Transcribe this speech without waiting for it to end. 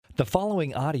The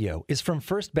following audio is from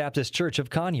First Baptist Church of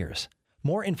Conyers.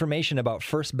 More information about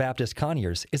First Baptist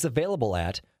Conyers is available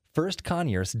at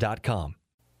firstconyers.com.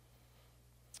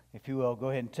 If you will, go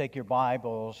ahead and take your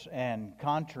Bibles, and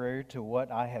contrary to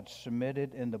what I had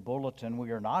submitted in the bulletin,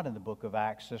 we are not in the book of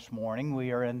Acts this morning.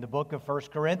 We are in the book of 1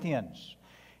 Corinthians.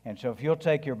 And so if you'll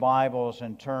take your Bibles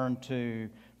and turn to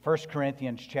 1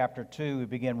 Corinthians chapter 2, we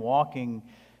begin walking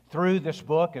through this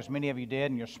book, as many of you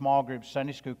did in your small group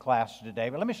Sunday school class today.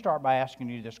 But let me start by asking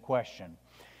you this question.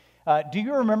 Do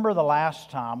you remember the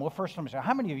last time? Well, first let me say,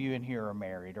 how many of you in here are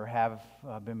married or have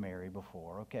been married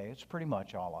before? Okay, it's pretty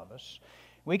much all of us.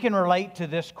 We can relate to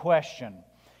this question.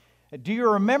 Do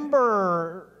you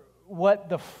remember what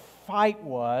the fight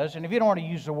was? And if you don't want to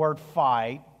use the word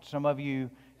fight, some of you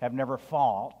have never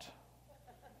fought.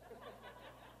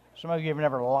 Some of you have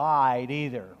never lied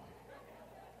either.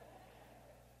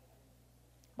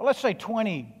 Well, let's say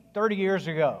 20, 30 years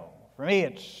ago. For me,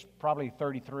 it's probably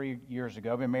 33 years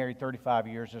ago. I've been married 35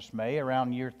 years this May,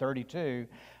 around year 32.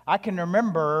 I can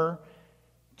remember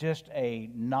just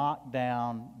a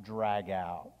knockdown, drag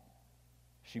out.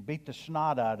 She beat the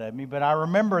snot out of me, but I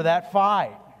remember that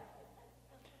fight.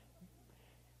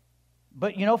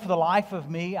 But you know, for the life of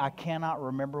me, I cannot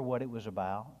remember what it was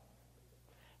about.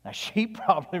 Now, she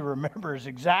probably remembers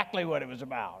exactly what it was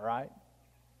about, right?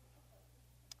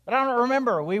 But I don't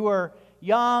remember. We were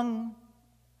young.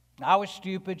 I was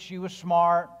stupid. She was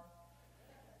smart.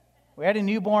 We had a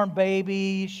newborn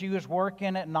baby. She was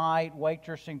working at night,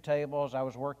 waitressing tables. I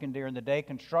was working during the day,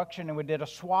 construction, and we did a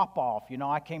swap off. You know,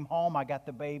 I came home, I got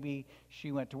the baby,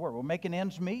 she went to work. We're making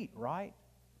ends meet, right?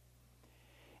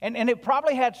 And it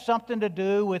probably had something to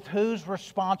do with whose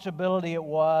responsibility it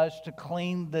was to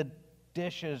clean the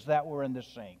dishes that were in the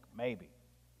sink, maybe.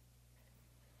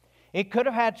 It could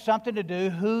have had something to do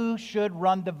who should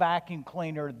run the vacuum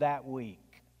cleaner that week.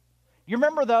 You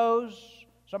remember those?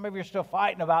 Some of you are still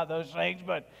fighting about those things,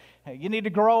 but you need to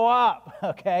grow up,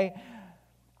 okay?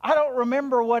 I don't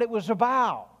remember what it was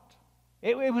about.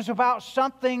 It was about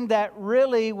something that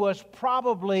really was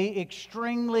probably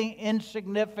extremely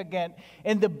insignificant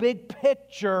in the big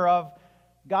picture of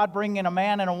God bringing a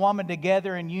man and a woman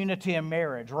together in unity and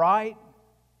marriage, right?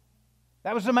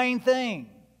 That was the main thing.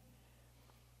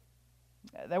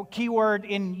 That key word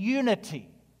in unity.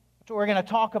 That's what we're going to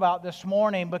talk about this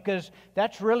morning, because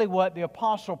that's really what the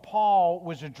Apostle Paul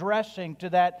was addressing to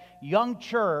that young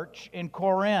church in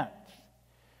Corinth.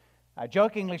 I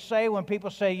jokingly say, when people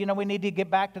say, you know, we need to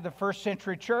get back to the first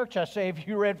century church, I say, have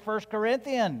you read 1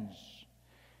 Corinthians?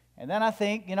 And then I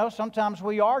think, you know, sometimes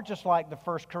we are just like the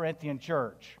 1 Corinthian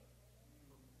church.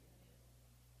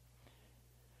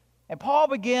 And Paul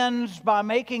begins by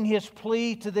making his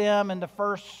plea to them in the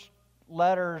first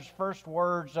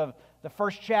words of the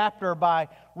first chapter by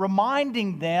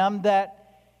reminding them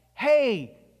that,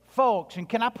 hey, folks, and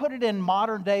can I put it in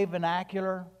modern day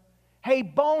vernacular? Hey,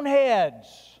 boneheads,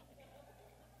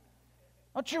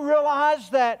 don't you realize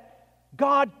that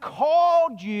God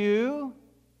called you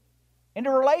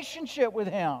into relationship with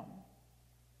Him?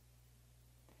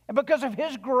 And because of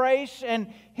His grace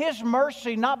and His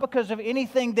mercy, not because of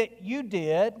anything that you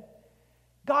did,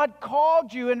 God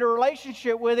called you into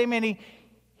relationship with Him, and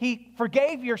He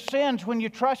forgave your sins when you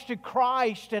trusted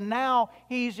Christ, and now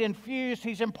He's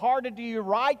imparted to you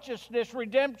righteousness,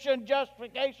 redemption,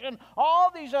 justification,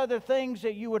 all these other things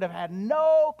that you would have had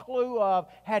no clue of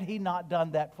had He not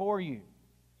done that for you.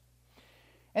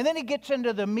 And then he gets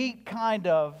into the meat kind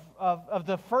of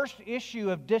the first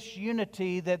issue of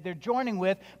disunity that they're joining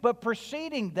with. But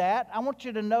preceding that, I want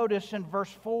you to notice in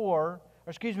verse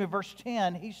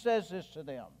 10, he says this to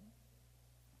them.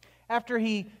 After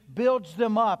he builds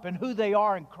them up in who they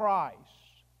are in Christ,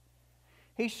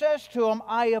 he says to them,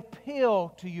 I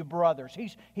appeal to you, brothers.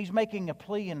 He's making a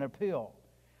plea and appeal.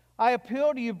 I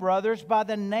appeal to you, brothers, by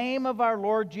the name of our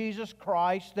Lord Jesus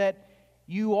Christ, that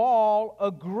you all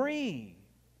agree,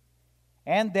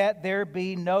 and that there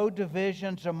be no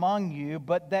divisions among you,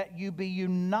 but that you be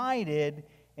united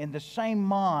in the same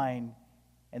mind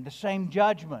and the same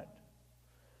judgment.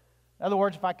 In other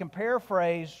words, if I can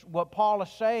paraphrase what Paul is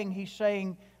saying, he's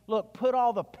saying, look, put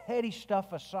all the petty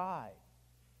stuff aside.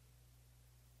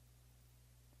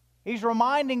 He's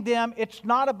reminding them it's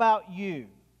not about you.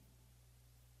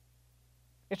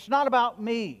 It's not about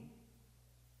me.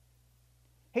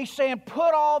 He's saying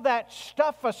put all that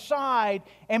stuff aside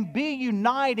and be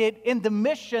united in the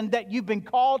mission that you've been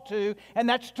called to, and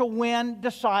that's to win,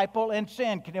 disciple, and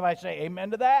send. Can anybody say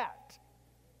amen to that?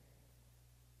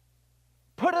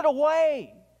 Put it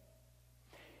away.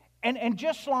 And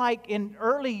just like in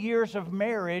early years of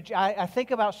marriage, I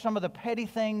think about some of the petty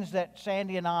things that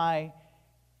Sandy and I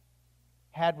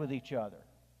had with each other.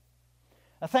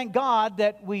 I thank God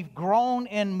that we've grown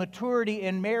in maturity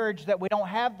in marriage, that we don't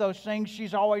have those things.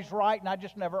 She's always right, and I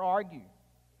just never argue.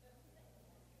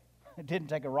 It didn't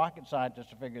take a rocket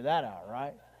scientist to figure that out,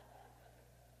 right?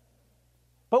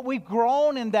 But we've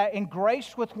grown in that, in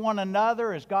grace with one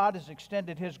another as God has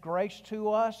extended His grace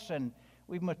to us, and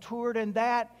we've matured in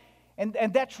that.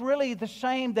 And that's really the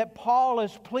same that Paul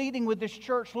is pleading with this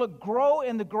church. Look, grow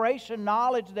in the grace and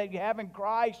knowledge that you have in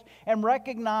Christ, and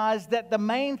recognize that the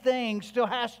main thing still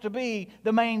has to be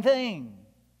the main thing.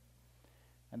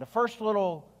 And the first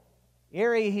little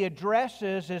area he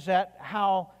addresses is that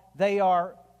how they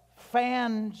are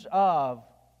fans of,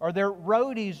 or they're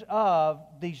roadies of,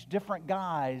 these different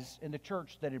guys in the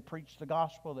church that had preached the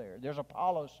gospel there. There's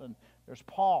Apollos and there's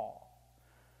Paul.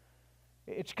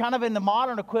 It's kind of in the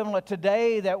modern equivalent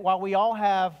today that while we all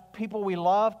have people we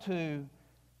love to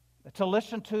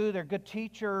listen to, they're good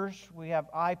teachers, we have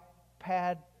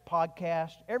iPad,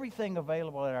 podcast, everything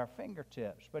available at our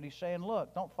fingertips. But he's saying,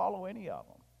 look, don't follow any of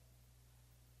them.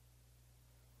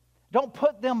 Don't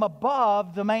put them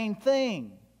above the main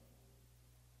thing.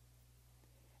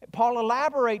 Paul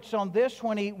elaborates on this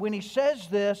when he says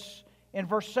this in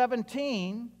verse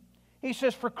 17. He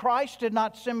says, "For Christ did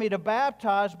not send me to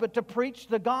baptize, but to preach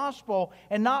the gospel,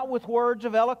 and not with words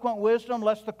of eloquent wisdom,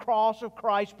 lest the cross of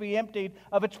Christ be emptied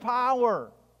of its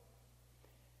power."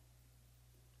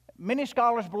 Many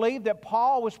scholars believe that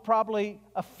Paul was probably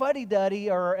a fuddy-duddy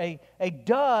or a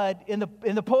dud in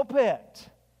the pulpit.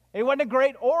 He wasn't a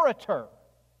great orator.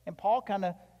 And Paul kind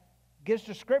of gives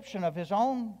description of his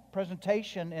own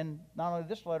presentation in not only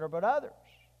this letter, but others.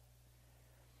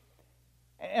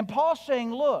 And Paul's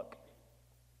saying, look,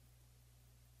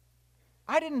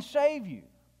 I didn't save you.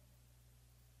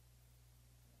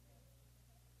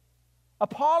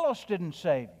 Apollos didn't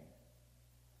save you.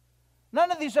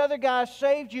 None of these other guys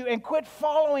saved you. And quit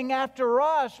following after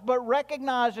us, but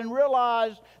recognize and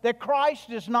realize that Christ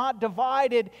is not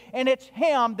divided, and it's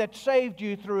Him that saved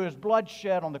you through His blood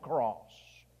shed on the cross.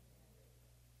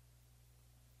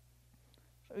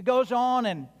 So he goes on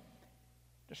and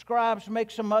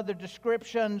makes some other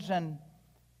descriptions, and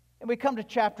we come to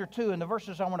chapter 2, and the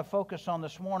verses I want to focus on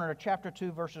this morning are chapter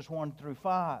 2, verses 1 through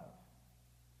 5.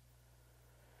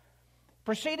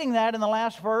 Preceding that, in the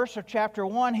last verse of chapter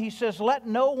 1, he says, let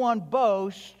no one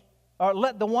boast, or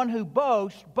let the one who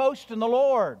boasts, boast in the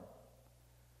Lord.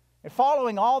 And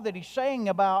following all that he's saying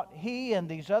about he and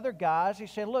these other guys,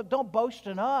 he's saying, look, don't boast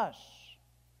in us,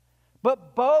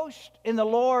 but boast in the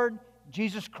Lord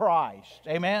Jesus Christ.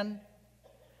 Amen?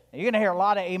 Now, you're going to hear a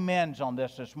lot of amens on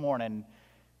this morning,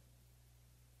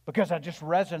 because I just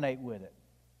resonate with it.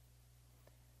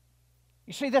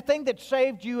 You see, the thing that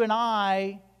saved you and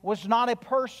I was not a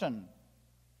person.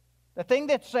 The thing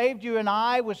that saved you and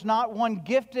I was not one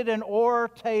gifted in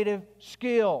orative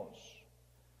skills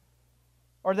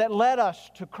or that led us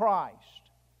to Christ.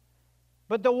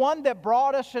 But the one that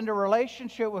brought us into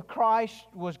relationship with Christ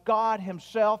was God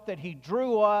Himself, that He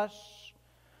drew us.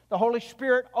 The Holy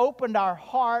Spirit opened our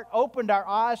heart, opened our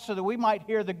eyes so that we might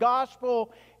hear the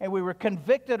gospel, and we were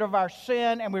convicted of our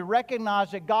sin, and we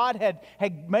recognized that God had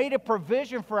made a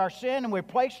provision for our sin, and we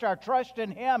placed our trust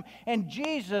in Him, and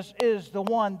Jesus is the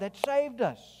one that saved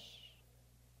us.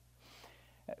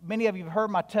 Many of you have heard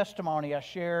my testimony I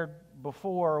shared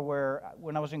before, where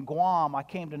when I was in Guam, I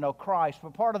came to know Christ.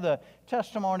 But part of the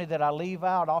testimony that I leave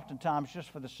out, oftentimes just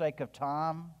for the sake of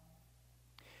time,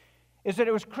 is that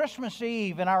it was Christmas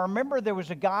Eve, and I remember there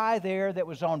was a guy there that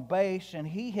was on base, and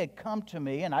he had come to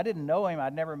me, and I didn't know him.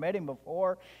 I'd never met him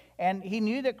before, and he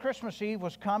knew that Christmas Eve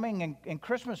was coming, and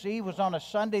Christmas Eve was on a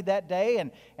Sunday that day,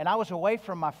 and I was away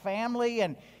from my family,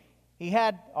 and he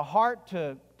had a heart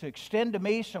to extend to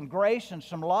me some grace and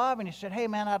some love, and he said, hey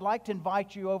man, I'd like to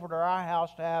invite you over to our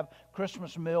house to have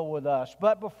Christmas meal with us.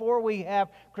 But before we have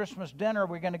Christmas dinner,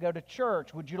 we're going to go to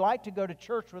church. Would you like to go to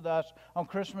church with us on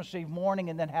Christmas Eve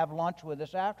morning and then have lunch with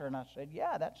us after? And I said,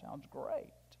 yeah, that sounds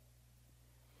great.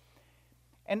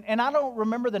 And I don't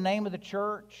remember the name of the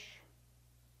church.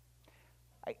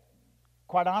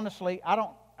 Quite honestly, I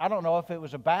don't know if it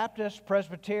was a Baptist,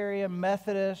 Presbyterian,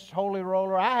 Methodist, Holy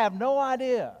Roller. I have no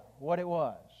idea what it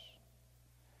was.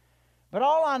 But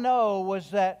all I know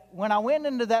was that when I went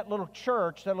into that little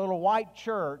church, that little white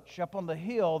church up on the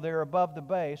hill there above the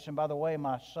base, and by the way,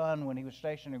 my son, when he was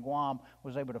stationed in Guam,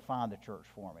 was able to find the church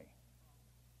for me.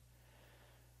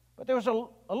 But there was a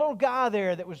little guy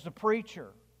there that was the preacher.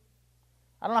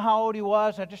 I don't know how old he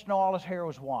was. I just know all his hair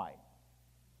was white.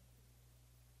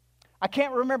 I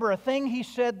can't remember a thing he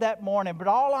said that morning, but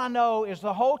all I know is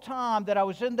the whole time that I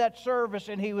was in that service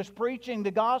and he was preaching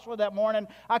the gospel that morning,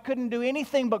 I couldn't do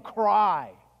anything but cry.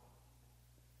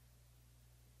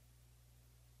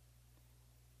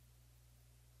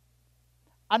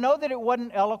 I know that it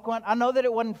wasn't eloquent. I know that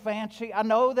it wasn't fancy. I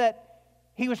know that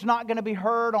he was not going to be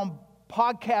heard on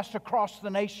podcasts across the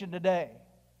nation today.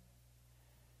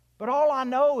 But all I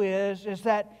know is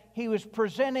that he was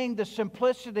presenting the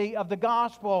simplicity of the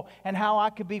gospel and how I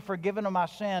could be forgiven of my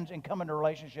sins and come into a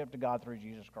relationship to God through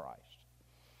Jesus Christ.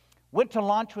 Went to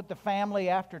lunch with the family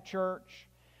after church.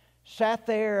 Sat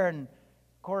there, and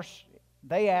of course,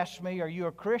 they asked me, "Are you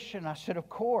a Christian?" I said, "Of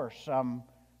course. I'm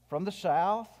from the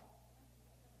South.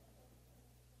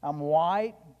 I'm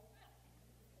white.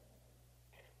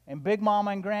 And Big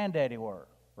Mama and Granddaddy were,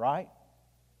 right?"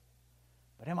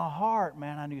 But in my heart,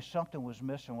 man, I knew something was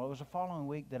missing. Well, it was the following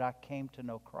week that I came to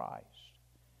know Christ.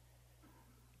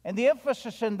 And the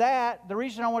emphasis in that, the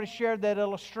reason I want to share that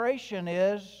illustration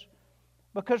is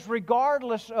because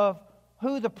regardless of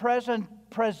who the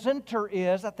presenter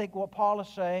is, I think what Paul is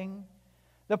saying,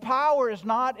 the power is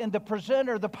not in the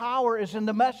presenter, the power is in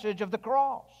the message of the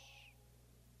cross.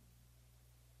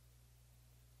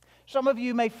 Some of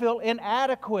you may feel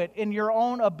inadequate in your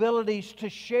own abilities to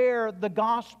share the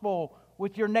gospel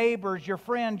with your neighbors, your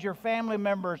friends, your family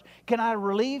members. Can I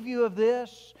relieve you of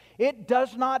this? It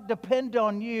does not depend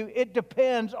on you. It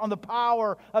depends on the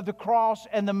power of the cross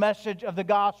and the message of the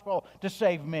gospel to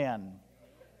save men.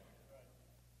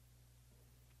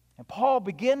 And Paul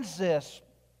begins this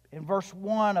in verse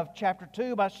 1 of chapter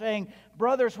 2 by saying,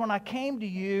 "Brothers, when I came to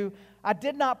you, I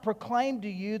did not proclaim to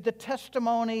you the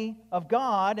testimony of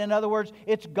God." In other words,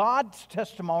 it's God's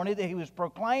testimony that he was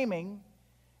proclaiming.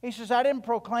 He says, "I didn't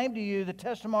proclaim to you the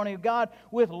testimony of God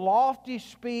with lofty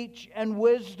speech and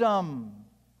wisdom."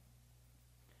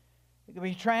 It can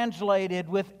be translated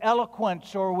with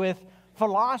eloquence or with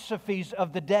philosophies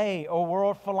of the day or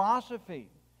world philosophy.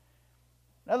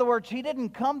 In other words, he didn't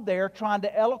come there trying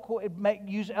to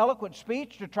use eloquent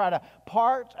speech to try to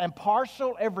part and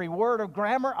parcel every word of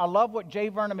grammar. I love what J.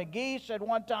 Vernon McGee said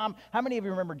one time. How many of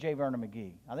you remember J. Vernon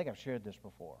McGee? I think I've shared this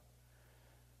before.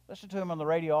 Listened to him on the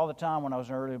radio all the time when I was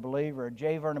an early believer.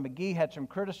 J. Vernon McGee had some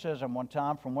criticism one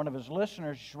time from one of his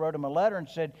listeners. She wrote him a letter and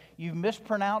said, "You've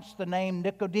mispronounced the name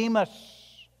Nicodemus."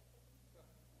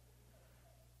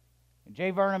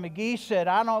 J. Vernon McGee said,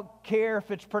 "I don't care if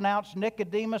it's pronounced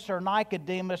Nicodemus or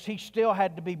Nicodemus, he still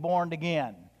had to be born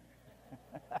again."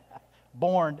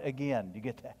 Born again. Do you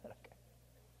get that? Okay.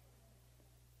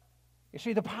 You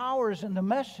see, the power is in the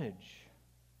message.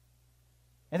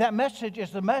 And that message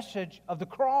is the message of the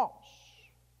cross.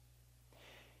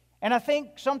 And I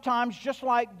think sometimes, just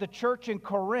like the church in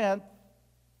Corinth,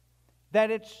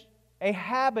 that it's a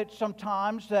habit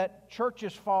sometimes that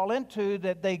churches fall into,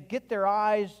 that they get their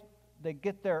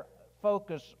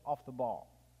focus off the ball.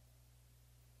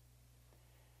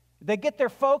 They get their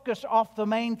focus off the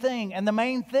main thing, and the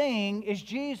main thing is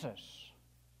Jesus.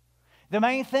 The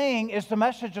main thing is the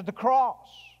message of the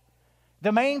cross.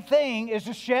 The main thing is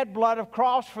the shed blood of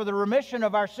cross for the remission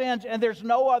of our sins, and there's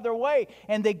no other way.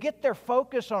 And they get their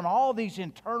focus on all these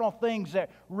internal things that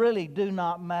really do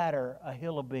not matter a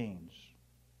hill of beans.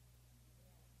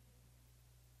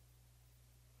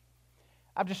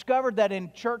 I've discovered that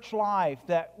in church life,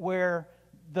 that where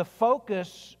the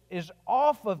focus is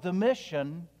off of the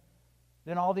mission,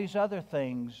 then all these other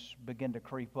things begin to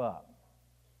creep up.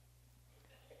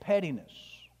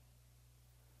 Pettiness.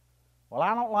 Well,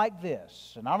 I don't like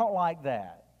this, and I don't like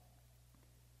that.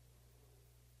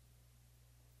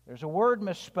 There's a word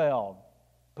misspelled.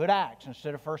 Put Acts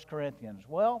instead of 1 Corinthians.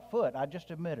 Well, foot, I just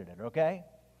admitted it, okay?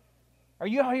 Are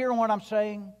you hearing what I'm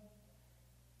saying?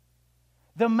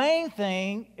 The main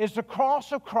thing is the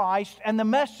cross of Christ and the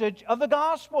message of the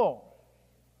gospel.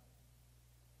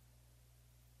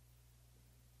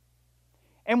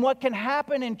 And what can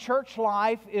happen in church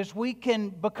life is we can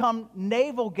become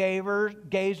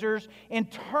navel-gazers,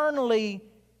 internally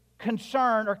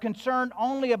concerned or concerned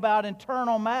only about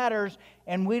internal matters,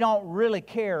 and we don't really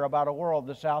care about a world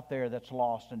that's out there that's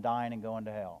lost and dying and going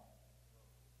to hell.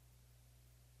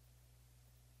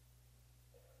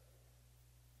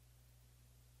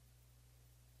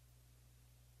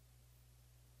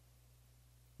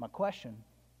 My question,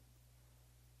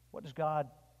 what does God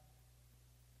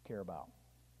care about?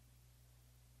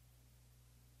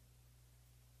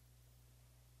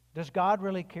 Does God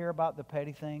really care about the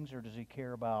petty things, or does He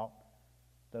care about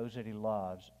those that He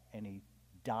loves and He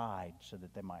died so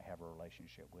that they might have a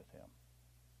relationship with Him?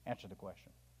 Answer the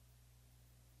question.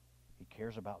 He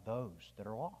cares about those that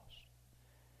are lost.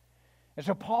 And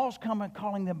so Paul's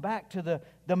calling them back to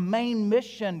the main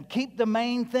mission. Keep the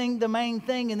main thing, the main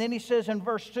thing. And then he says in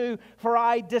verse 2, "For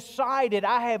I decided,"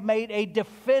 I have made a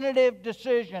definitive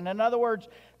decision. In other words,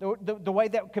 the way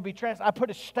that could be translated, I put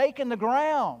a stake in the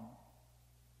ground.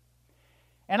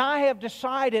 And I have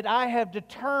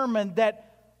determined that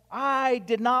I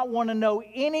did not want to know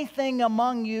anything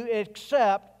among you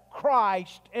except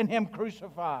Christ and Him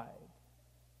crucified.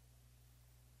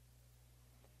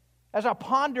 As I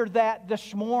pondered that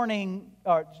this morning,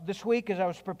 or this week as I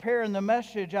was preparing the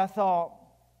message, I thought,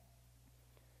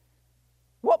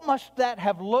 what must that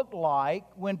have looked like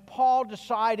when Paul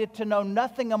decided to know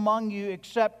nothing among you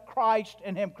except Christ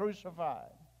and Him crucified?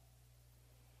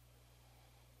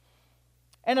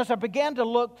 And as I began to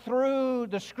look through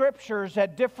the Scriptures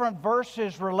at different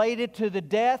verses related to the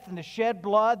death and the shed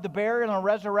blood, the burial and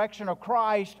resurrection of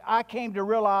Christ, I came to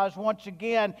realize once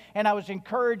again, and I was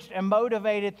encouraged and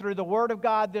motivated through the Word of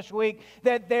God this week,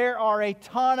 that there are a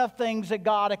ton of things that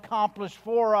God accomplished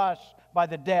for us by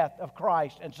the death of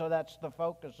Christ. And so that's the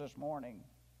focus this morning.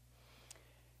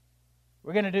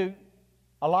 We're going to do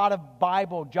a lot of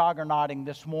Bible juggernauting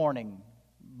this morning.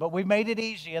 But we made it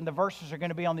easy, and the verses are going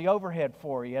to be on the overhead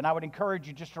for you. And I would encourage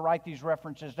you just to write these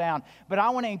references down. But I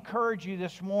want to encourage you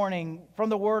this morning from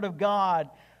the Word of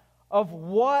God of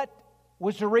what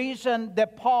was the reason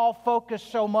that Paul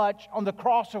focused so much on the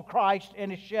cross of Christ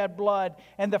and His shed blood.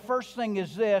 And the first thing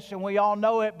is this, and we all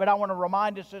know it, but I want to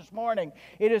remind us this morning.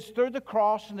 It is through the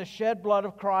cross and the shed blood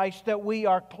of Christ that we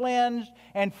are cleansed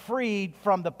and freed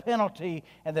from the penalty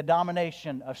and the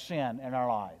domination of sin in our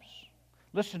lives.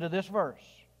 Listen to this verse.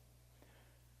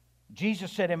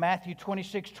 Jesus said in Matthew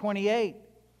 26:28,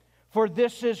 "For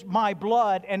this is my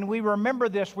blood," and we remember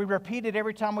this, we repeat it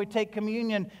every time we take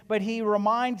communion, but He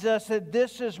reminds us that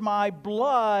this is my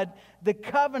blood, the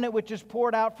covenant which is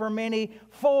poured out for many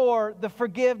for the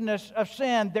forgiveness of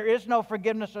sin. There is no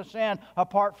forgiveness of sin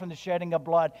apart from the shedding of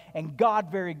blood, and God,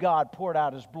 very God, poured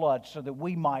out His blood so that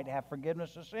we might have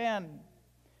forgiveness of sin.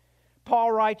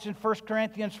 Paul writes in 1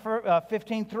 Corinthians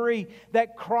 15:3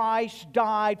 that Christ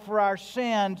died for our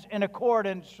sins in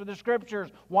accordance with the Scriptures.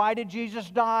 Why did Jesus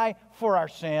die? For our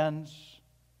sins.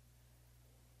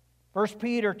 1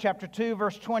 Peter chapter 2,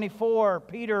 verse 24,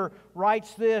 Peter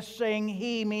writes this, saying,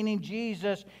 He, meaning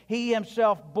Jesus, He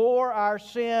Himself bore our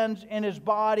sins in His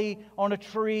body on a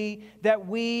tree that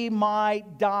we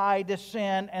might die to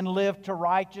sin and live to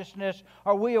righteousness.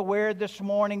 Are we aware this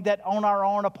morning that on our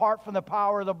own, apart from the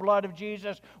power of the blood of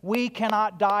Jesus, we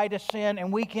cannot die to sin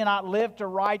and we cannot live to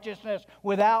righteousness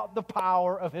without the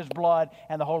power of His blood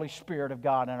and the Holy Spirit of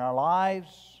God in our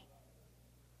lives?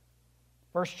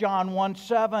 1 John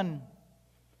 1:7,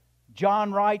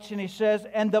 John writes and he says,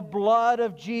 "And the blood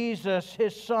of Jesus,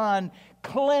 His Son,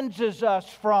 cleanses us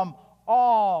from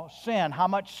all sin." How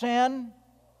much sin?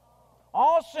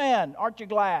 All sin. Aren't you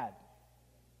glad?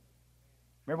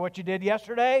 Remember what you did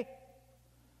yesterday?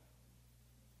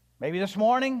 Maybe this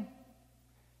morning?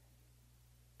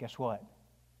 Guess what?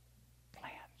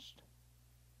 Cleansed.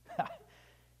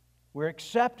 We're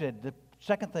accepted. The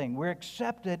second thing, we're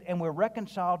accepted and we're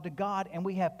reconciled to God and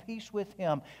we have peace with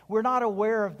Him. We're not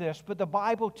aware of this, but the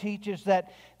Bible teaches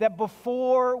that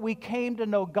before we came to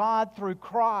know God through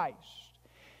Christ,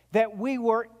 that we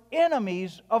were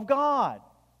enemies of God.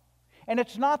 And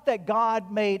it's not that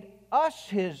God made us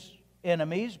His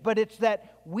enemies, but it's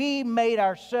that we made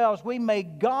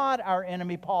God our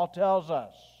enemy, Paul tells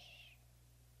us.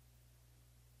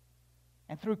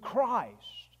 And through Christ,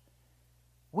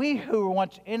 we who were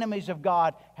once enemies of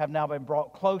God have now been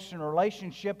brought close in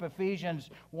relationship. Ephesians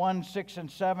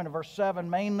 1:6-7, verse 7.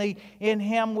 Mainly in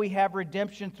Him we have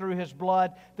redemption through His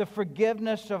blood, the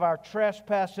forgiveness of our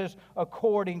trespasses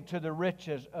according to the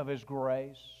riches of His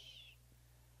grace.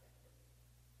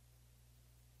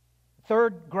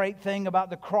 Third great thing about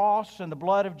the cross and the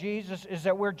blood of Jesus is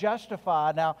that we're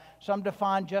justified. Now, some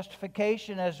define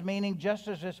justification as meaning just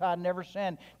as if I'd never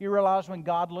sinned. You realize when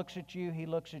God looks at you, He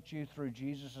looks at you through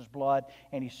Jesus' blood,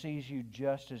 and He sees you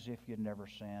just as if you'd never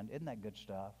sinned. Isn't that good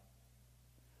stuff?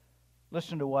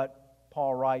 Listen to what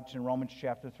Paul writes in Romans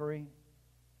chapter 3.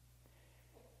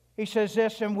 He says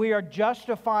this, "And we are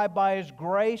justified by His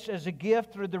grace as a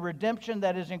gift through the redemption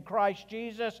that is in Christ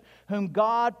Jesus, whom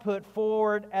God put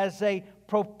forward as a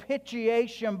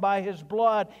propitiation by His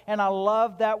blood." And I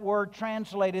love that word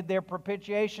translated there,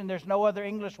 propitiation. There's no other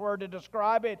English word to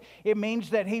describe it. It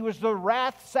means that He was the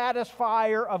wrath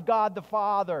satisfier of God the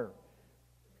Father.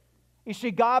 You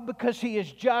see, God, because He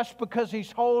is just, because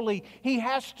He's holy, He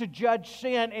has to judge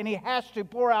sin and He has to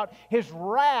pour out His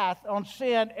wrath on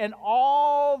sin. And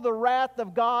all the wrath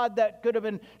of God that could have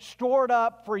been stored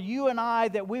up for you and I,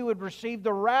 that we would receive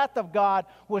the wrath of God,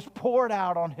 was poured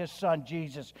out on His Son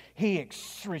Jesus. He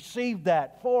received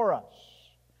that for us.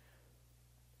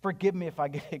 Forgive me if I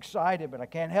get excited, but I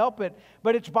can't help it.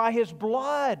 But it's by His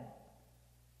blood.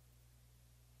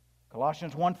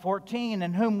 Colossians 1:14,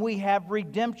 in whom we have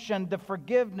redemption, the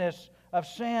forgiveness of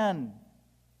sin.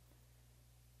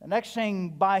 The next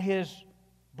thing by His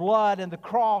blood and the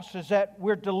cross is that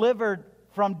we're delivered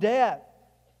from death.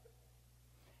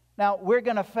 Now, we're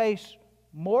going to face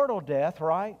mortal death,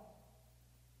 right?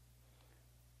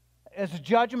 As a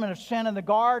judgment of sin in the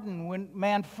garden, when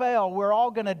man fell, we're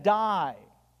all going to die.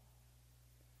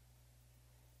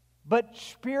 But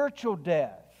spiritual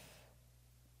death,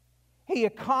 He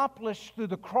accomplished through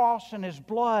the cross and His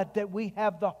blood that we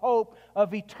have the hope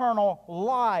of eternal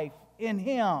life in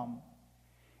Him.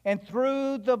 And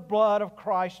through the blood of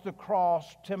Christ, the cross,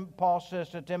 Paul says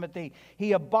to Timothy,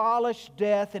 He abolished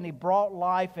death and He brought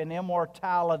life and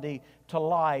immortality to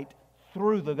light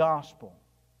through the gospel.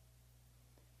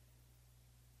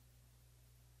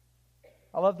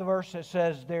 I love the verse that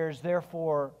says, there is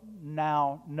therefore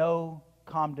now no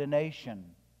condemnation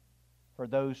for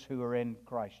those who are in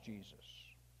Christ Jesus.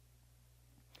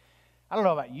 I don't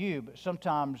know about you, but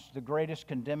sometimes the greatest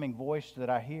condemning voice that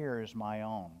I hear is my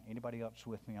own. Anybody else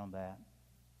with me on that?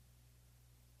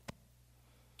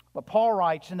 But Paul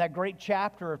writes in that great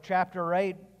chapter of chapter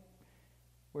 8,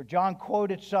 where John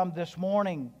quoted some this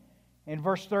morning, in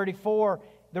verse 34,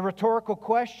 the rhetorical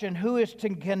question, who is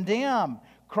to condemn?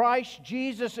 Christ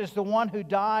Jesus is the one who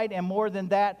died, and more than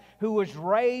that, who was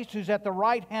raised, who's at the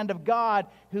right hand of God,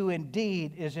 who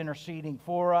indeed is interceding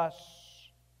for us.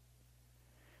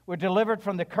 We're delivered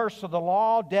from the curse of the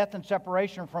law, death and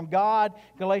separation from God.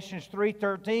 Galatians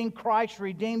 3:13, Christ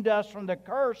redeemed us from the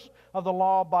curse of the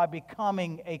law by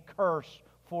becoming a curse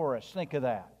for us. Think of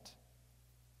that.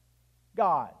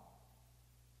 God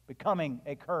becoming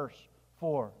a curse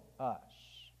for us.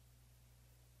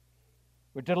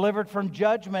 We're delivered from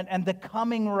judgment and the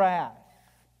coming wrath.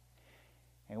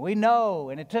 And we know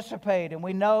and anticipate and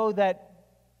we know that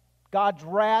God's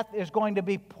wrath is going to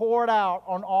be poured out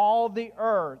on all the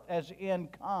earth as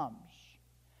end comes.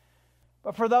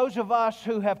 But for those of us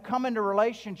who have come into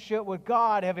relationship with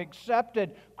God, have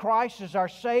accepted Christ as our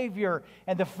Savior,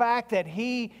 and the fact that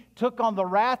He took on the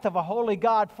wrath of a holy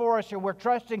God for us and we're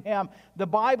trusting Him, the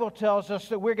Bible tells us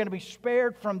that we're going to be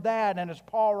spared from that. And as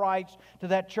Paul writes to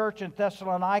that church in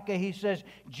Thessalonica, he says,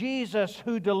 Jesus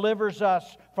who delivers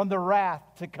us from the wrath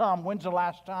to come. When's the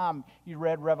last time you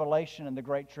read Revelation and the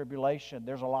Great Tribulation?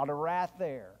 There's a lot of wrath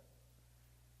there.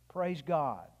 Praise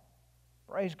God.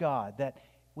 Praise God that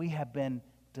we have been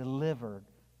delivered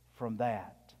from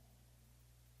that.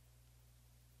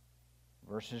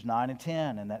 Verses 9 and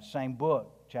 10 in that same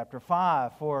book, chapter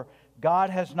 5. For God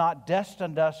has not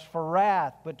destined us for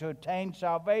wrath, but to obtain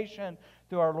salvation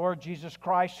through our Lord Jesus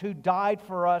Christ, who died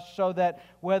for us, so that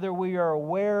whether we are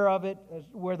aware of it,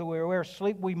 whether we are aware of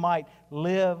sleep, we might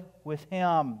live with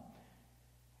Him.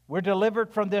 We're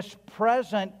delivered from this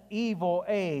present evil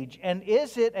age. And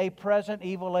is it a present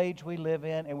evil age we live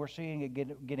in? And we're seeing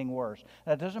it getting worse.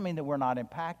 That doesn't mean that we're not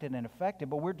impacted and affected,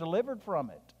 but we're delivered from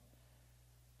it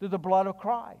through the blood of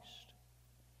Christ.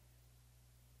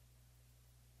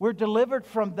 We're delivered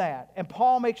from that. And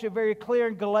Paul makes it very clear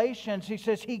in Galatians. He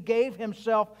says He gave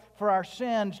Himself for our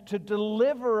sins to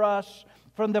deliver us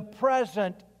from the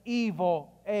present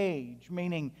evil age.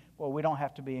 Meaning, well, we don't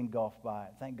have to be engulfed by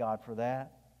it. Thank God for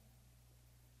that.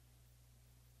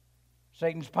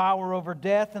 Satan's power over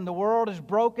death in the world is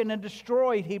broken and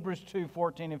destroyed, Hebrews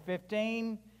 2:14 and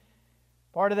 15.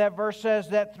 Part of that verse says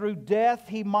that through death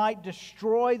He might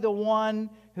destroy the one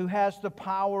who has the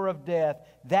power of death.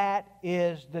 That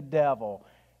is the devil.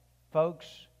 Folks,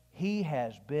 he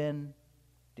has been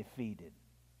defeated.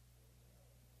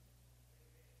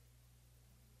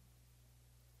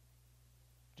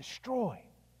 Destroyed.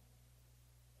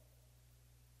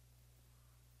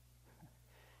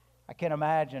 I can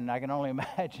only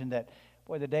imagine that,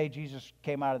 boy, the day Jesus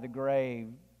came out of the grave,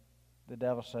 the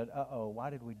devil said, uh-oh, why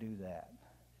did we do that?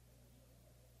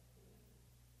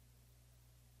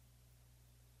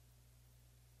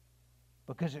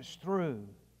 Because it's through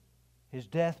His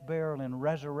death, burial, and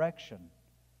resurrection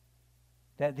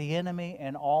that the enemy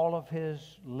and all of his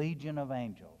legion of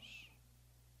angels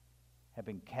have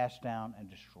been cast down and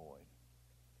destroyed.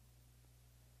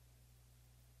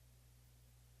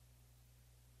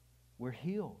 We're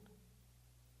healed.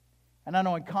 And I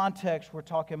know in context we're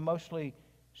talking mostly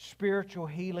spiritual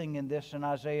healing in this in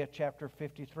Isaiah chapter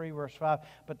 53 verse 5.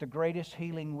 But the greatest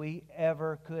healing we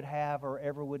ever could have or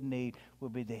ever would need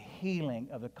would be the healing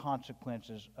of the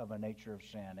consequences of a nature of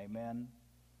sin. Amen?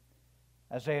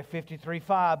 Isaiah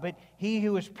 53:5. But He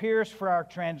who was pierced for our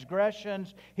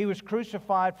transgressions, He was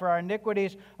crucified for our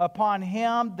iniquities. Upon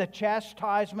Him the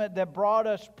chastisement that brought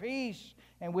us peace,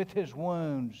 and with His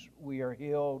wounds we are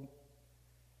healed.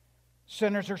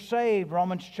 Sinners are saved,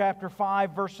 Romans chapter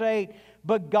 5, verse 8.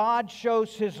 But God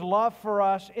shows His love for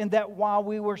us in that while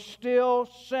we were still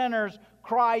sinners,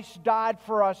 Christ died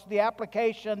for us. The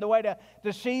application, the way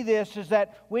to see this is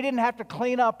that we didn't have to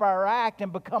clean up our act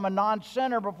and become a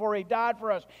non-sinner before He died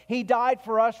for us. He died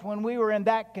for us when we were in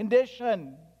that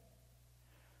condition.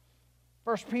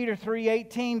 1 Peter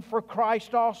 3:18, for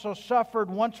Christ also suffered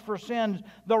once for sins,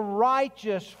 the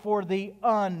righteous for the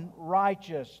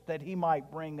unrighteous, that He might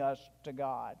bring us to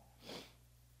God.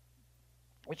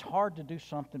 It's hard to do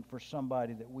something for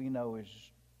somebody that we know is,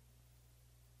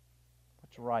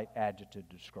 what's the right adjective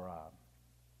to describe?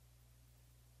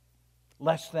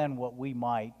 Less than what we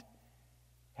might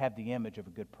have the image of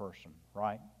a good person,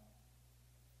 right?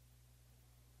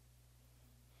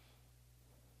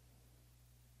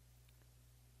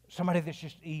 Somebody that's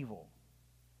just evil.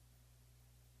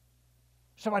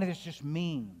 Somebody that's just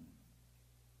mean.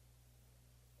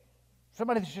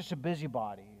 Somebody that's just a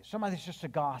busybody. Somebody that's just a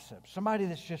gossip. Somebody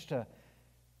that's just a...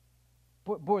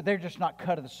 Boy, they're just not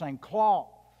cut of the same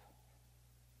cloth.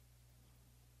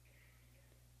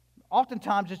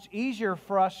 Oftentimes it's easier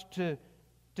for us to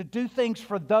do things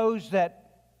for those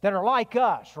that are like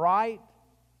us, right?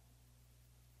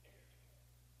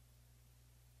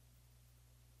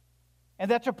 And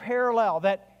that's a parallel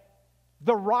that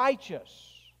the righteous,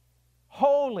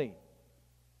 holy,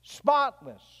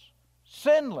 spotless,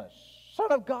 sinless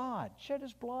Son of God shed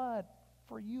His blood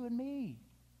for you and me.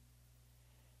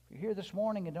 If you're here this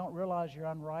morning and don't realize you're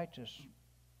unrighteous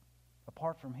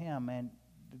apart from Him, man,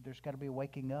 there's got to be a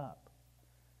waking up.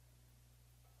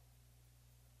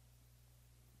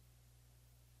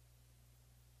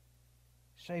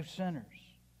 Save sinners,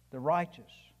 the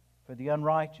righteous for the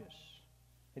unrighteous,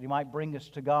 that He might bring us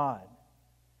to God.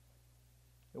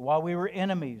 While we were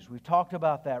enemies, we've talked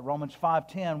about that, Romans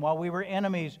 5:10. While we were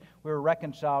enemies, we were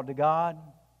reconciled to God.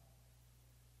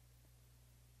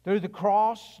 Through the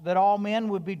cross, that all men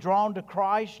would be drawn to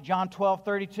Christ, John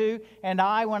 12:32. And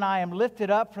I, when I am lifted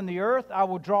up from the earth, I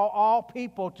will draw all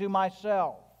people to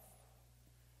myself.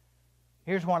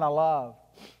 Here's one I love.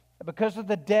 Because of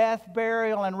the death,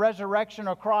 burial, and resurrection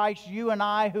of Christ, you and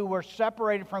I who were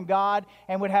separated from God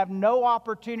and would have no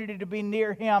opportunity to be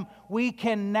near Him, we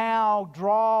can now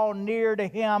draw near to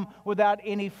Him without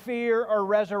any fear or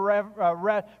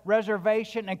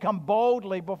reservation and come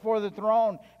boldly before the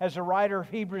throne. As the writer of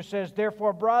Hebrews says,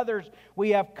 therefore, brothers,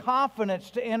 we have confidence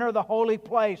to enter the holy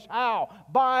place. How?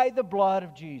 By the blood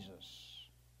of Jesus.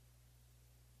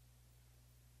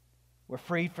 We're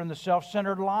freed from the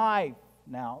self-centered life.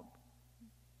 Now,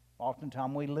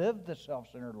 oftentimes we live the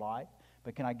self-centered life,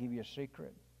 but can I give you a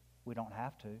secret? We don't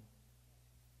have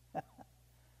to.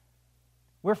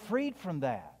 We're freed from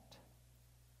that.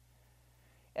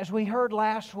 As we heard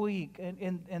last week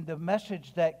in the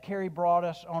message that Carrie brought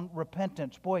us on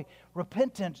repentance, boy,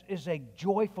 repentance is a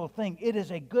joyful thing. It is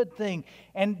a good thing.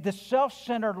 And the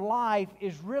self-centered life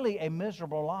is really a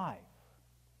miserable life.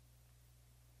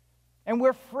 And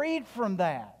we're freed from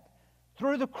that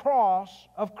through the cross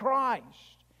of Christ.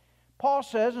 Paul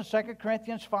says in 2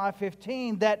 Corinthians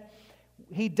 5:15 that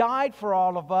He died for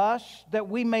all of us that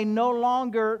we may no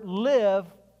longer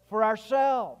live for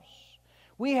ourselves.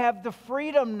 We have the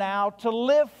freedom now to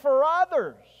live for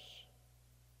others.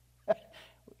 You're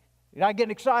not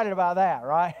getting excited about that,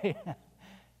 right?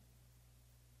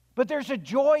 But there's a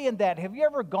joy in that. Have you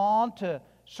ever gone to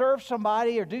serve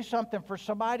somebody or do something for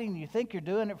somebody and you think you're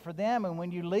doing it for them, and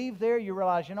when you leave there you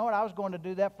realize, you know what, I was going to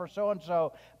do that for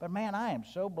so-and-so, but man, I am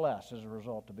so blessed as a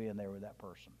result of being there with that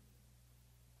person.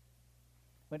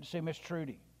 Went to see Miss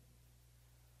Trudy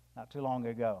not too long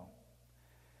ago.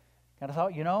 And I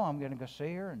thought, I'm going to go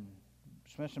see her and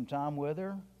spend some time with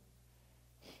her.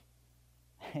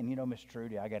 And Miss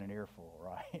Trudy, I got an earful,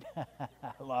 right?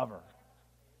 I love her.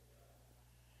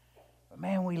 But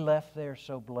man, we left there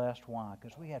so blessed. Why?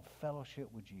 Because we had fellowship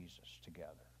with Jesus together.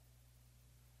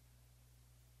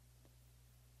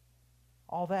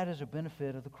 All that is a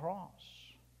benefit of the cross.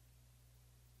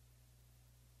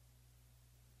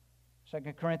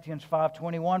 2 Corinthians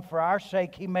 5:21, for our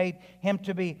sake He made Him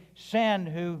to be sin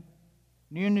who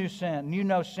knew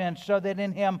no sin, so that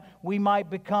in Him we might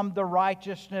become the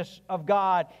righteousness of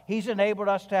God. He's enabled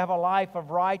us to have a life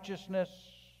of righteousness.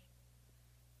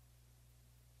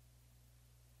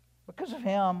 Because of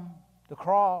Him, the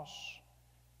cross,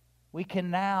 we can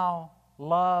now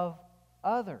love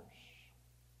others.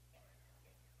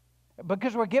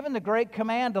 Because we're given the great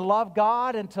command to love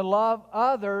God and to love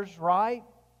others, right?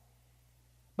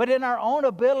 But in our own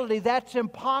ability, that's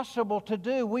impossible to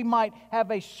do. We might have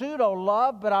a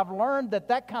pseudo-love, but I've learned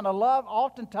that kind of love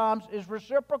oftentimes is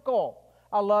reciprocal.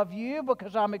 I love you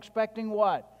because I'm expecting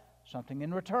what? something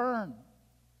in return.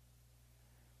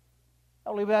 I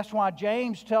believe that's why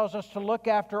James tells us to look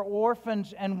after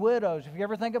orphans and widows. If you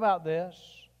ever think about this,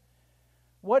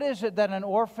 what is it that an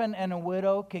orphan and a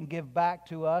widow can give back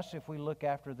to us if we look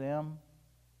after them?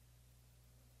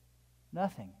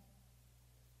 Nothing.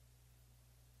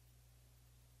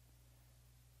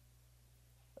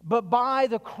 But by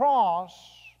the cross,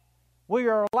 we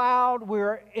are allowed, we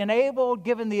are enabled,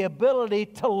 given the ability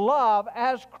to love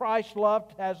as Christ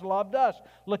has loved us.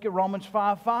 Look at Romans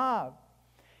 5:5.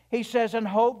 He says, and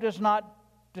hope does not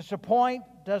disappoint,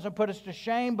 doesn't put us to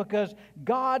shame, because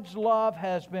God's love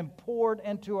has been poured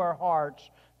into our hearts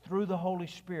through the Holy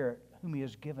Spirit, whom He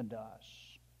has given to us.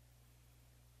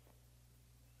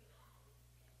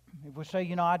 If we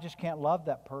say, I just can't love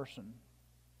that person,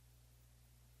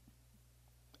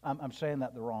 I'm saying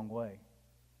that the wrong way.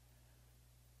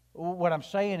 What I'm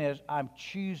saying is, I'm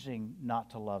choosing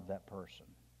not to love that person.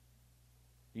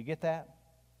 You get that?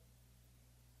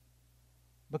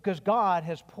 Because God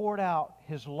has poured out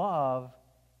His love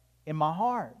in my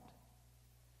heart.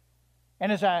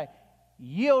 And as I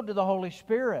yield to the Holy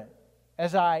Spirit,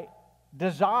 as I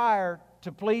desire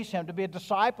to please Him, to be a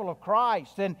disciple of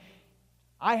Christ, then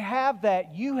I have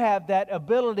that, you have that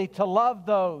ability to love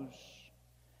those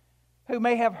who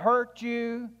may have hurt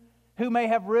you, who may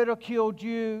have ridiculed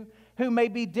you, who may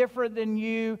be different than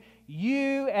you.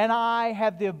 You and I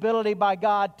have the ability by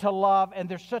God to love, and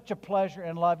there's such a pleasure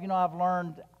in love. I've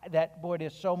learned that, boy, it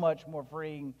is so much more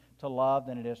freeing to love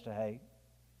than it is to hate.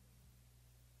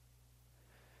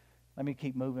 Let me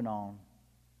keep moving on.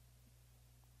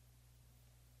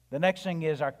 The next thing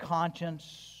is our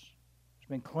conscience has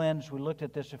been cleansed. We looked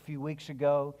at this a few weeks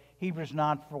ago. Hebrews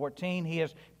 9:14. He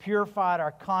has purified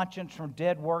our conscience from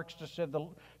dead works to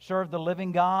serve the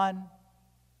living God.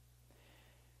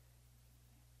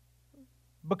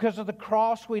 Because of the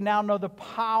cross, we now know the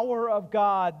power of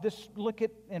God. Look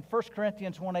at in 1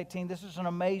 Corinthians 1:18. This is an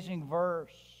amazing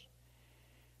verse.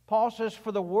 Paul says,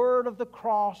 for the word of the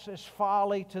cross is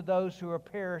folly to those who are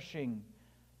perishing,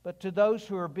 but to those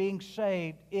who are being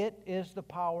saved, it is the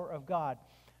power of God.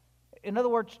 In other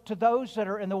words, to those that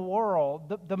are in the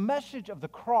world, the message of the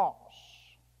cross,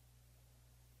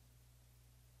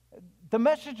 the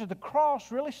message of the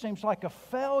cross really seems like a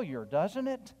failure, doesn't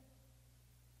it?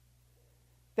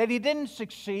 That He didn't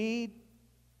succeed.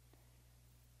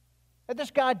 That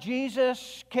this guy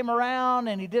Jesus came around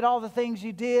and He did all the things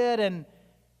He did, and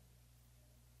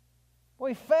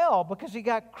He fell because He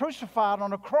got crucified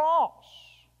on a cross.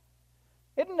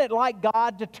 Isn't it like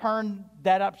God to turn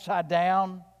that upside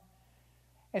down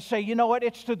and say, you know what,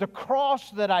 it's through the cross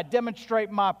that I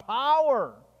demonstrate my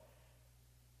power?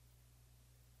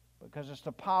 Because it's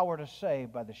the power to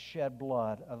save by the shed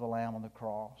blood of the Lamb on the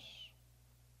cross.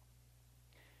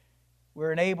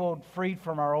 We're enabled, freed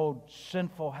from our old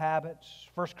sinful habits.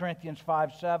 1 Corinthians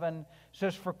 5:7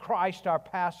 says, for Christ our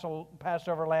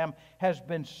Passover lamb has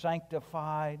been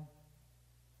sanctified.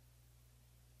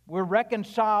 We're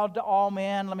reconciled to all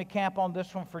men. Let me camp on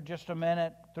this one for just a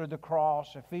minute. Through the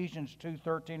cross. Ephesians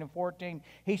 2:13 and 14.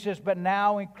 He says, but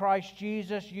now in Christ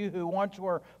Jesus, you who once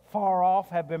were far off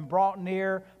have been brought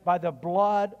near by the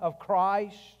blood of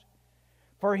Christ.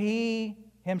 For He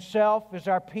Himself is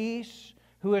our peace,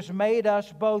 who has made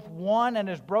us both one and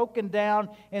has broken down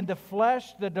in the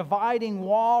flesh the dividing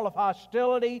wall of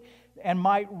hostility, and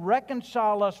might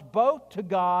reconcile us both to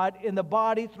God in the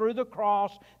body through the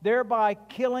cross, thereby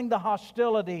killing the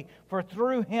hostility. For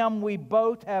through Him we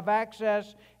both have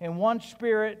access in one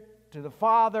Spirit to the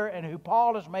Father. And who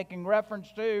Paul is making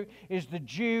reference to is the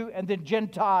Jew and the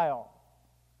Gentile.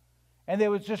 And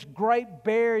there was this great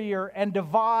barrier and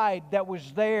divide that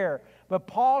was there. But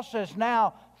Paul says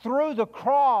now, through the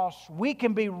cross, we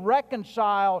can be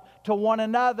reconciled to one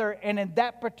another. And in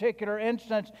that particular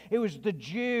instance, it was the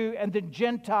Jew and the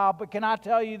Gentile. But can I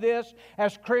tell you this?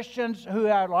 As Christians who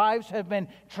our lives have been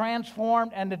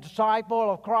transformed and the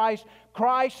disciple of Christ,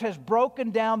 Christ has broken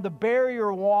down the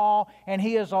barrier wall, and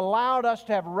He has allowed us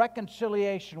to have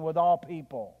reconciliation with all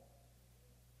people.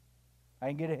 I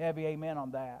can get a heavy amen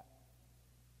on that.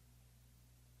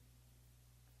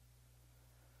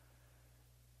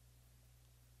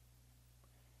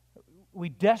 We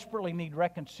desperately need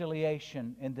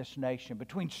reconciliation in this nation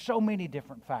between so many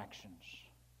different factions.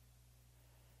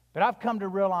 But I've come to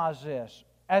realize this.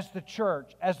 As the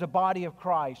church, as the body of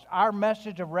Christ, our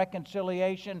message of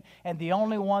reconciliation, and the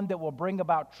only one that will bring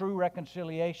about true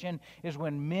reconciliation, is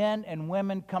when men and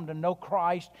women come to know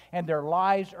Christ and their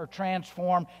lives are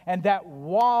transformed, and that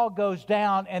wall goes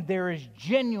down and there is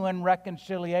genuine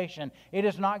reconciliation. It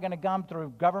is not going to come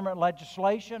through government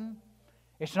legislation.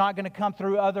 It's not going to come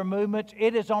through other movements.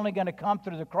 It is only going to come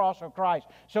through the cross of Christ.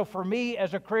 So for me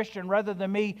as a Christian, rather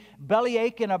than me belly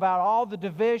aching about all the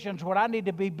divisions, what I need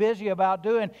to be busy about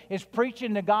doing is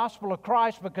preaching the gospel of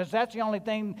Christ, because that's the only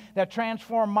thing that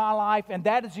transformed my life, and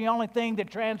that is the only thing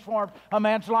that transformed a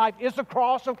man's life, is the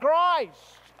cross of Christ.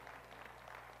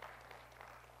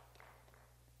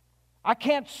 I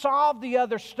can't solve the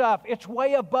other stuff. It's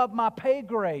way above my pay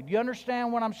grade. You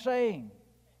understand what I'm saying?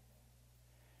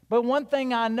 But one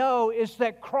thing I know is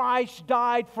that Christ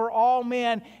died for all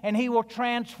men, and He will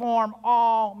transform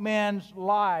all men's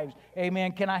lives.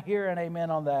 Amen. Can I hear an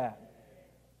amen on that?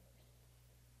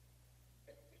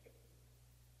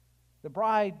 The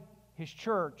bride, His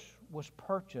church, was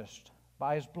purchased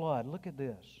by His blood. Look at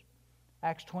this.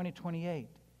 Acts 20:28.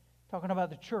 Talking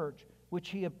about the church, which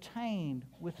He obtained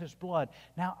with His blood.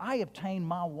 Now, I obtained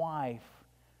my wife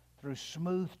through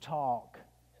smooth talk.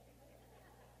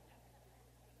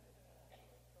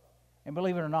 And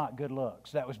believe it or not, good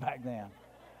looks. That was back then.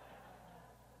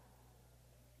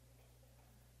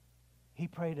 He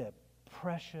paid a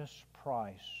precious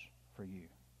price for you.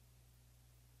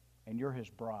 And you're His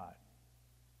bride.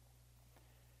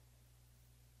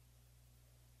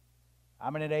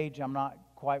 I'm at an age I'm not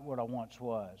quite what I once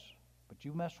was. But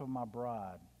you mess with my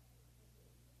bride.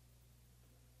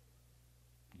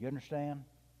 You understand?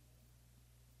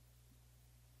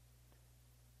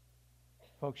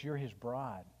 Folks, you're His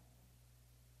bride.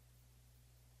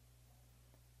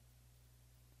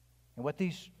 And what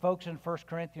these folks in 1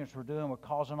 Corinthians were doing were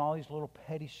causing all these little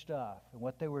petty stuff. And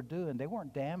what they were doing, they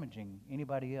weren't damaging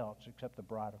anybody else except the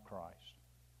bride of Christ.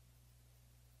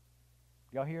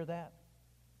 Y'all hear that?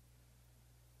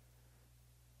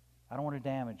 I don't want to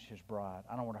damage His bride.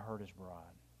 I don't want to hurt His bride.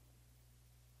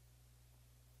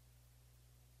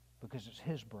 Because it's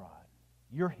His bride.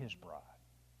 You're His bride.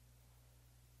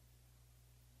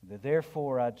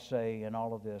 Therefore, I'd say in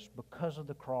all of this, because of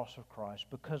the cross of Christ,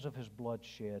 because of His blood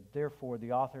shed, therefore,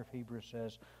 the author of Hebrews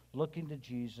says, looking to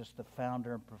Jesus, the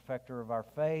founder and perfecter of our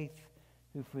faith,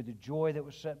 who for the joy that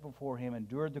was set before Him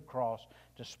endured the cross,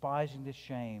 despising the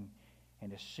shame,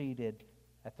 and is seated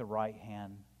at the right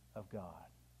hand of God.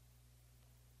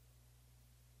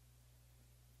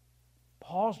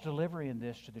 Paul's delivery in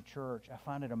this to the church, I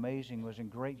find it amazing, was in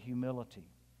great humility.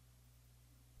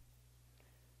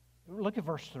 Look at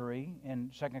verse 3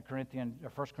 in 1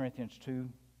 Corinthians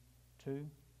 2:2.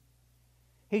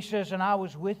 He says, and I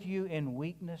was with you in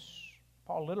weakness.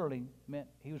 Paul literally meant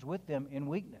he was with them in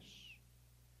weakness.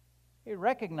 He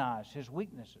recognized his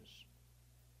weaknesses.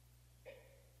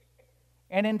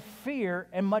 And in fear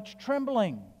and much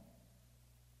trembling.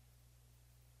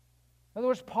 In other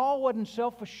words, Paul wasn't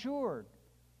self-assured.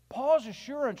 Paul's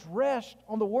assurance rests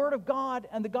on the Word of God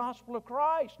and the gospel of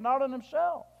Christ, not on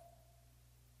himself.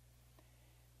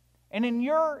 And in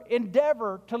your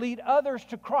endeavor to lead others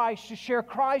to Christ, to share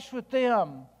Christ with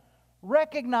them,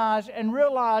 recognize and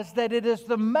realize that it is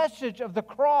the message of the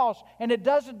cross, and it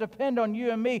doesn't depend on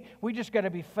you and me. We just got to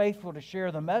be faithful to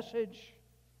share the message.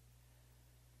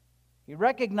 He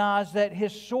recognized that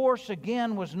his source,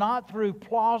 again, was not through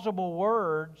plausible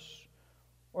words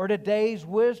or today's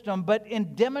wisdom, but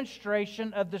in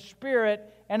demonstration of the Spirit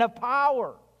and of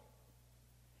power.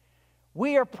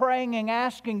 We are praying and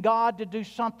asking God to do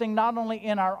something not only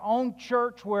in our own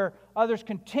church where others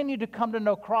continue to come to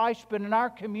know Christ, but in our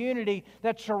community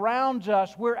that surrounds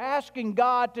us. We're asking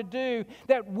God to do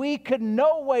that we could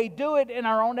no way do it in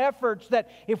our own efforts, that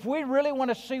if we really want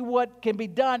to see what can be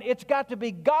done, it's got to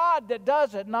be God that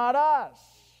does it, not us.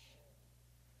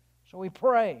 So we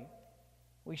pray.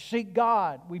 We seek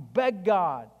God. We beg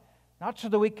God. Not so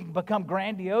that we can become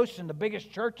grandiose and the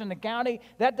biggest church in the county.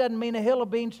 That doesn't mean a hill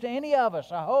of beans to any of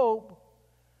us, I hope.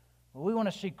 But we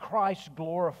want to see Christ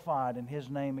glorified and His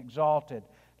name exalted.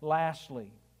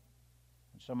 Lastly,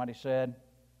 somebody said,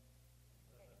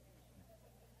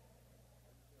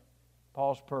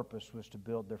 Paul's purpose was to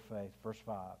build their faith. Verse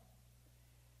 5.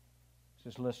 He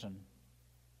says, listen,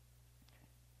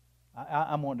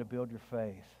 I'm wanting to build your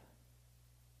faith.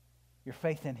 Your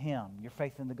faith in Him, your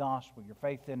faith in the gospel, your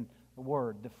faith in the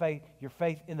Word, your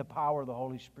faith in the power of the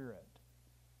Holy Spirit.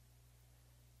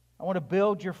 I want to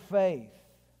build your faith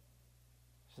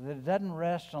so that it doesn't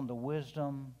rest on the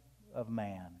wisdom of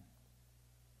man,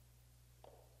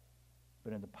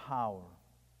 but in the power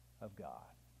of God.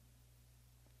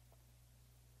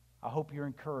 I hope you're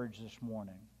encouraged this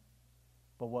morning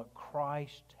by what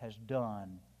Christ has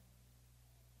done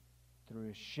through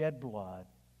His shed blood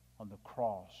on the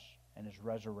cross and His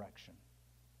resurrection.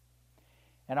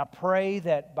 And I pray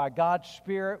that by God's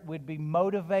Spirit we'd be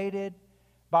motivated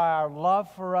by our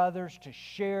love for others to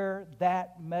share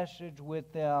that message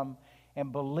with them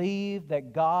and believe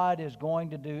that God is going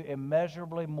to do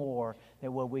immeasurably more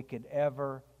than what we could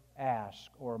ever ask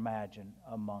or imagine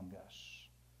among us.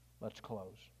 Let's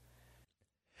close.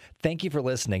 Thank you for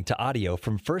listening to audio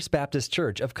from First Baptist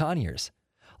Church of Conyers,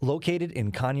 located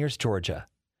in Conyers, Georgia.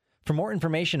 For more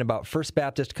information about First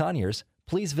Baptist Conyers,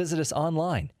 please visit us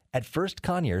online at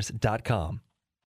firstconyers.com.